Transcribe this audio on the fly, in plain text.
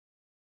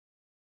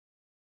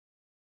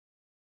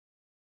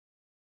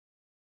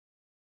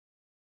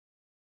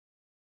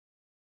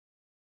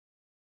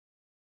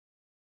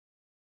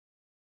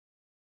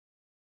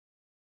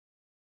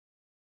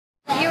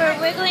You were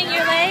wiggling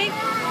your leg?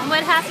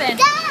 What happened?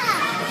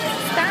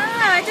 Stop!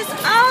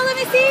 Oh, let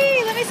me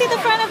see. Let me see the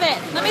front of it.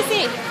 Let me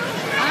see.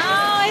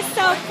 Oh, it's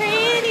so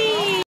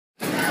pretty.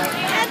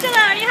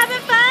 Angela, are you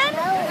having fun?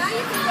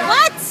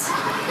 What?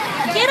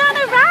 Get on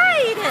a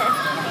ride.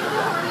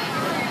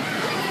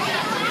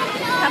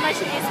 How much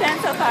did you spend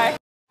so far?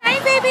 Hi,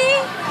 baby.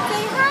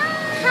 Say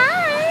hi.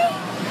 Hi.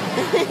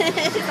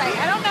 She's like,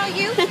 I don't know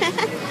you.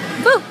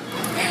 Boo.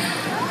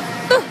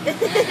 Boo.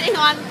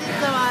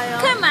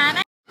 Come on.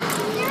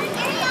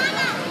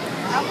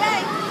 Okay.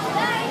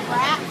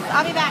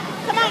 I'll be back.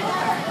 Come on.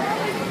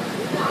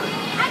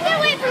 I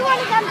can't wait for one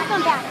of them to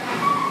come back.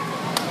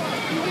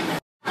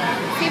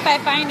 See if I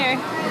find her.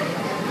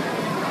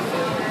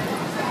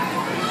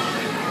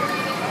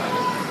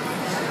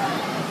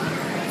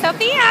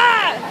 Sophia!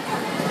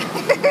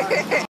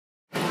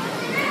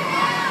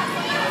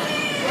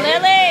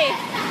 Lily!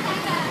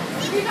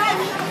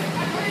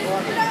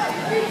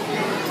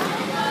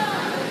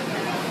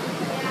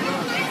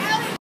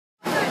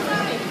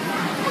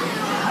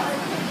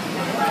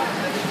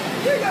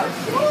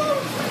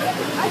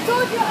 I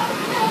told you.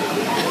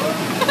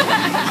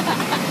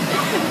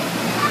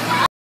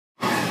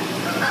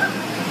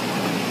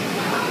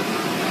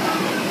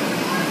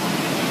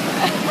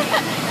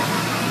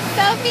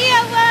 Sophia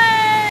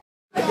won!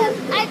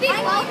 I think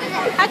both of them.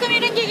 How come you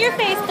didn't get your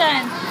face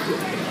done?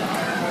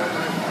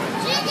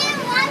 She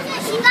didn't want to.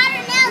 She got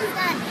her nails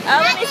done.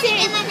 Oh, let me see.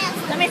 Get my nails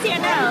done. Let me see your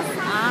nails.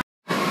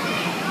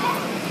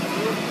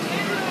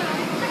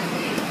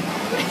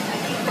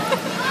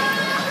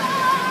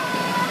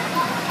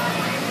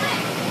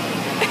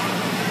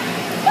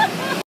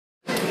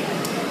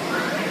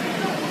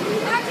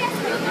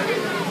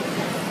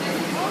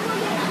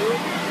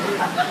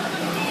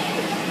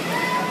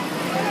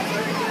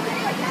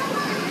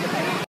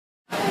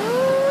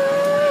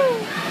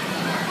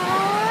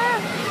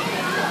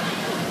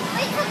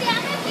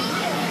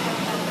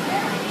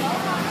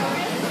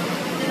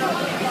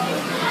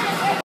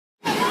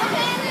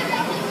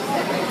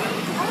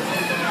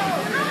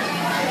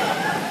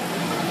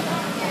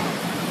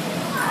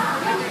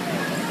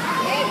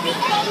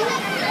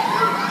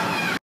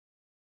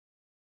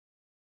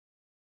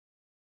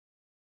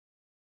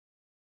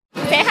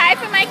 Say hi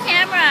for my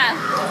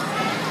camera.